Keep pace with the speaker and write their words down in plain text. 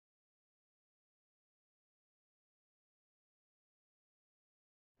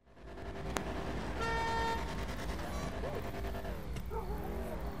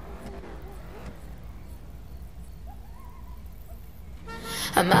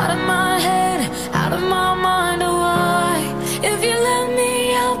I'm out of my head, out of my mind, oh why? If you let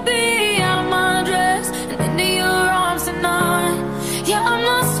me, I'll be out of my dress and into your arms tonight. Yeah, I'm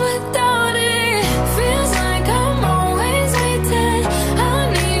lost without it. Feels like I'm always waiting. I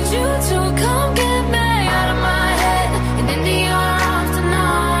need you to come get me out of my head and into your arms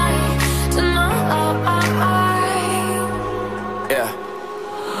tonight, tonight. Yeah,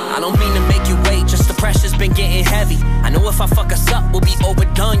 I don't mean to make you wait, just the pressure's been getting heavy. I know if I fuck us up, we'll be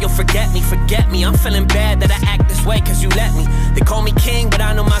overdone. You'll forget me, I'm feeling bad that I act this way cause you let me. They call me king, but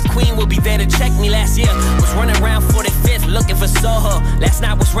I know my queen will be there to check me. Last year, was running around 45th looking for Soho. Last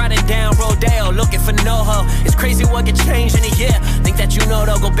night was riding down Rodeo looking for NoHo. It's crazy what can change in a year. Think that you know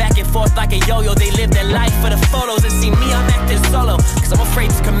they'll go back and forth like a yo-yo. They live their life for the photos and see me, I'm acting solo cause I'm afraid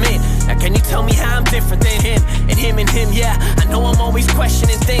to commit. Now can you tell me how I'm different than him? And him, yeah. I know I'm always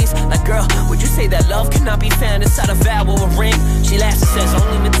questioning things like, girl, would you say that love cannot be found inside a vow or a ring? She laughs and says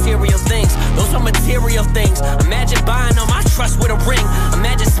only material things. Those are material things. Imagine buying all my trust with a ring.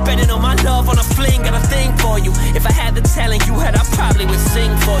 Imagine spending all my love on a fling. Got a thing for you. If I had the talent you had, I probably would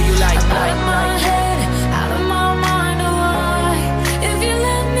sing for you like I'm out of my head, out of my mind, oh why? If you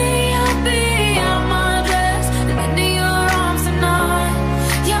let me, I'll be out of my dress and into your arms tonight.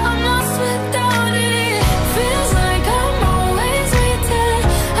 Yeah, I'm lost without it. Feels like I'm always waiting.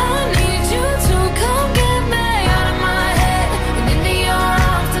 I need you to come get me out of my head and into your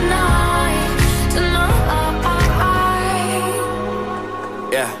arms tonight, tonight.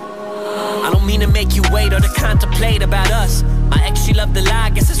 Yeah, I don't mean to make you wait or to contemplate about us. My ex, she loved to lie,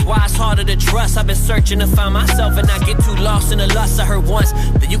 guess that's why it's harder to trust. I've been searching to find myself and I get too lost in the lust. I heard once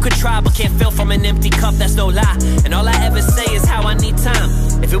that you could try but can't fill from an empty cup, that's no lie. And all I ever say is how I need time.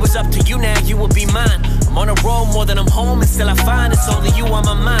 If it was up to you now, you would be mine. I'm on a roll more than I'm home and still I find it's only you on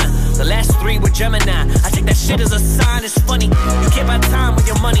my mind. The last three were Gemini, I take that shit as a sign. It's funny, you care about time with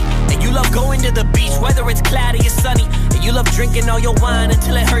your money. And you love going to the beach, whether it's cloudy or sunny. And you love drinking all your wine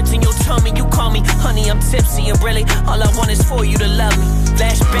until it hurts in your tummy. You call me honey, I'm tipsy and really all I want is for you to love me.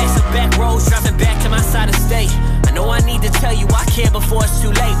 Flashbacks of back roads, driving back to my side of state. I know I need to tell you I care before it's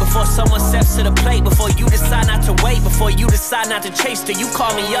too late. Before someone steps to the plate, before you decide not to wait, before you decide not to chase till you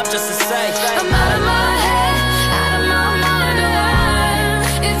call me up just to say I'm out of my head, out of my mind, oh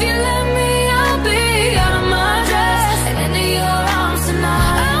why? If you let me, I'll be out of my dress and into your arms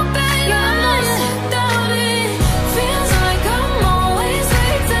tonight. I'll bet you're lost without it. Feels like I'm always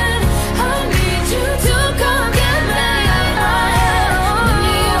waiting. I need you to come get me out of my head and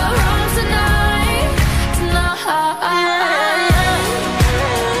into your arms tonight, tonight.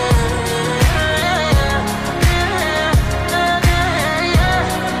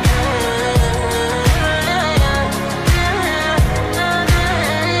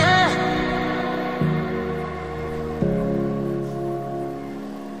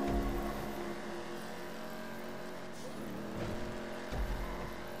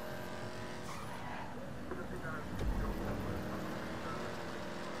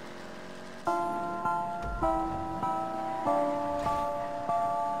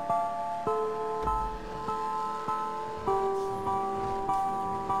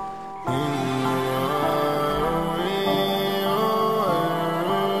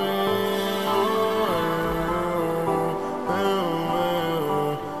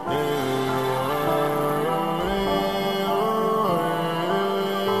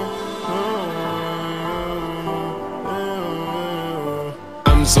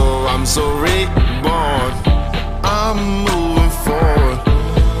 I'm so reborn. I'm moving forward.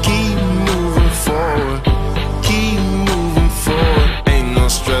 Keep moving forward. Keep moving forward. Ain't no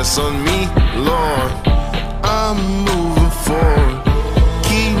stress on me, Lord. I'm moving forward.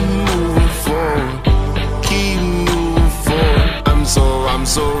 Keep moving forward. Keep moving forward. I'm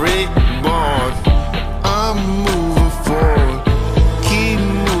so reborn. I'm moving forward. Keep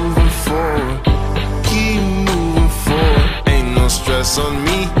moving forward. Keep moving forward. Ain't no stress on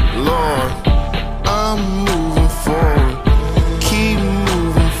me, Lord. I'm moving forward. Keep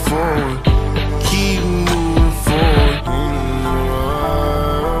moving forward. Keep moving forward.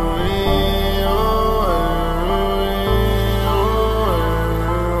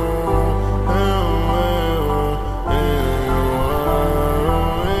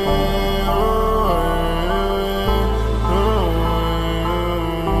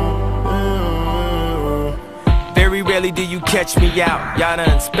 Very rarely do you catch me out. Y'all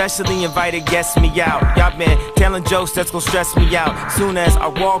done specially invited guests me out. Y'all been telling jokes that's gon' stress me out. Soon as I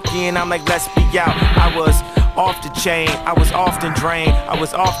walk in, I'm like, let's be out. I was off the chain, I was often drained, I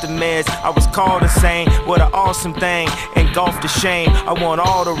was off the meds, I was called insane. What an awesome thing, engulfed the shame. I want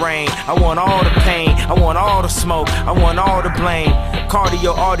all the rain, I want all the pain, I want all the smoke, I want all the blame.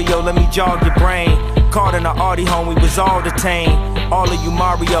 Cardio, audio, let me jog your brain. Caught in the Audi home, we was all detained. All of you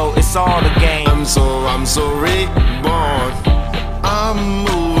Mario, it's all a game. I'm so reborn. I'm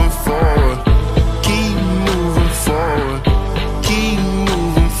moving forward. Keep moving forward. Keep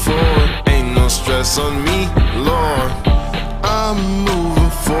moving forward. Ain't no stress on me, Lord. I'm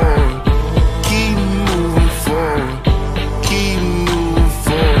moving forward. Keep moving forward. Keep moving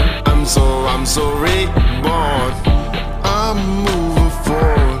forward. I'm so reborn. I'm moving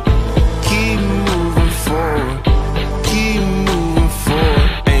forward. Keep moving forward. Keep moving forward.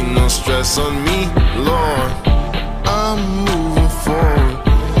 Ain't no stress on me, Lord. I'm moving forward.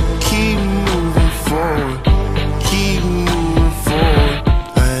 Keep moving forward. Keep moving forward.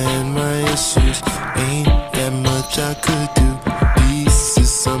 I had my issues, ain't that much I could do. Peace is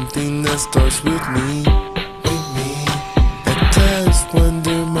something that starts with me. At times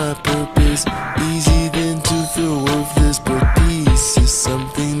wonder my purpose. Easy then to feel worthless, but peace is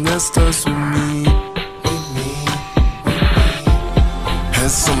something that starts with me. Had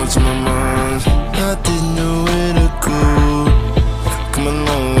so much on my mind, I didn't know where to go. Come a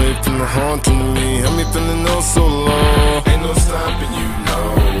long way from the haunting to me. Had me feeling oh so long. Ain't no stopping you, no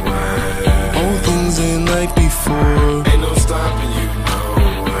way. All things ain't like before. Ain't no stopping you, no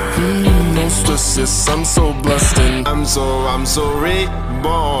way. No stress, yes, I'm so blessed and I'm so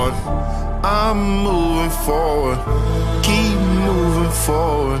reborn. I'm moving forward. Keep moving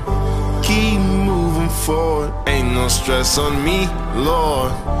forward. Keep moving forward. Ain't no stress on me,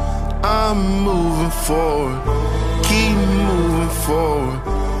 Lord. I'm moving forward. Keep moving forward.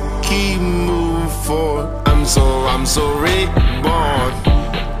 Keep moving forward. I'm so reborn.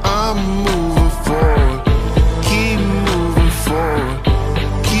 I'm moving forward. Keep moving forward.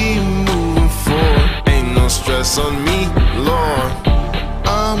 Keep moving forward. Ain't no stress on me, Lord.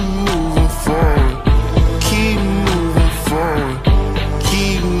 I'm moving forward. Keep moving forward.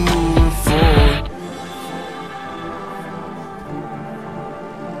 Keep moving forward.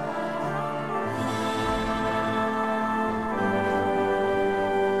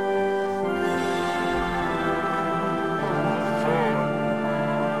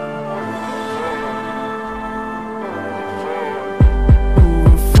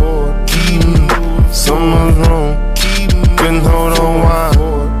 Moving forward. Keep moving. Someone's wrong. Couldn't hold on why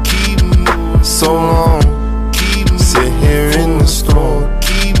so long. Sit here in the store.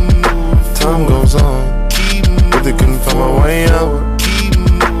 Time goes on, but they couldn't find my way out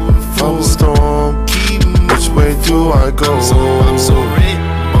from the storm. Which way do I go? I'm so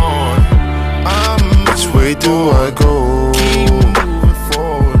reborn. Which way do I go?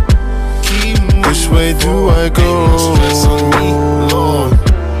 Which way do I go?